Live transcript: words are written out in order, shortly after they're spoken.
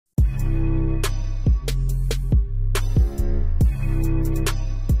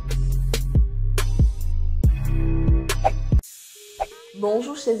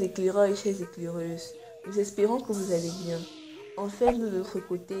Bonjour chers éclaireurs et chères éclaireuses, nous espérons que vous allez bien. En fait, de notre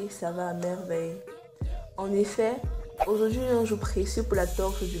côté, ça va à merveille. En effet, aujourd'hui est un jour précieux pour la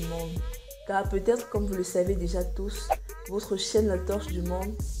torche du monde, car peut-être comme vous le savez déjà tous, votre chaîne La Torche du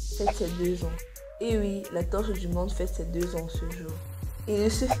Monde fête ses 2 ans. Et oui, La Torche du Monde fête ses 2 ans ce jour. Et de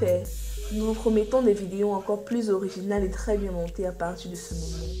ce fait, nous vous promettons des vidéos encore plus originales et très bien montées à partir de ce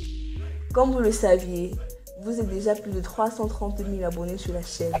moment. Comme vous le saviez, vous êtes déjà plus de 330 000 abonnés sur la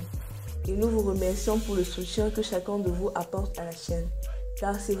chaîne. Et nous vous remercions pour le soutien que chacun de vous apporte à la chaîne,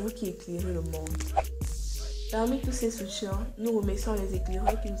 car c'est vous qui éclairez le monde. Parmi tous ces soutiens, nous remercions les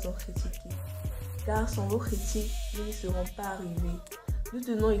éclaireurs qui nous ont critiqués, car sans vos critiques, nous n'y serons pas arrivés. Nous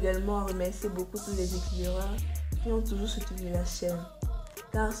tenons également à remercier beaucoup tous les éclaireurs qui ont toujours soutenu la chaîne,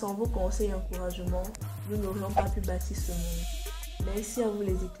 car sans vos conseils et encouragements, nous n'aurions pas pu bâtir ce monde. Merci à vous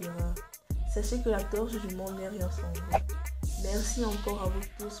les éclaireurs. Sachez que la torche du monde n'est rien sans vous. Merci encore à vous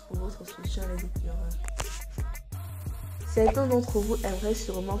tous pour votre soutien les éclaireurs. Certains d'entre vous aimeraient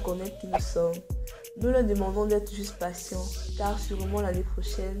sûrement connaître qui nous sommes. Nous leur demandons d'être juste patients, car sûrement l'année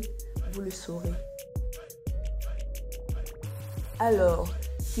prochaine, vous le saurez. Alors,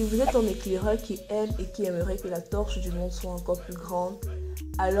 si vous êtes un éclaireur qui aime et qui aimerait que la torche du monde soit encore plus grande,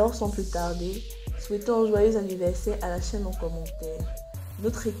 alors sans plus tarder, souhaitons un joyeux anniversaire à la chaîne en commentaire.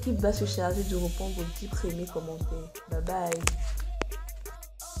 Notre équipe va se charger de répondre aux 10 premiers commentaires. Bye bye.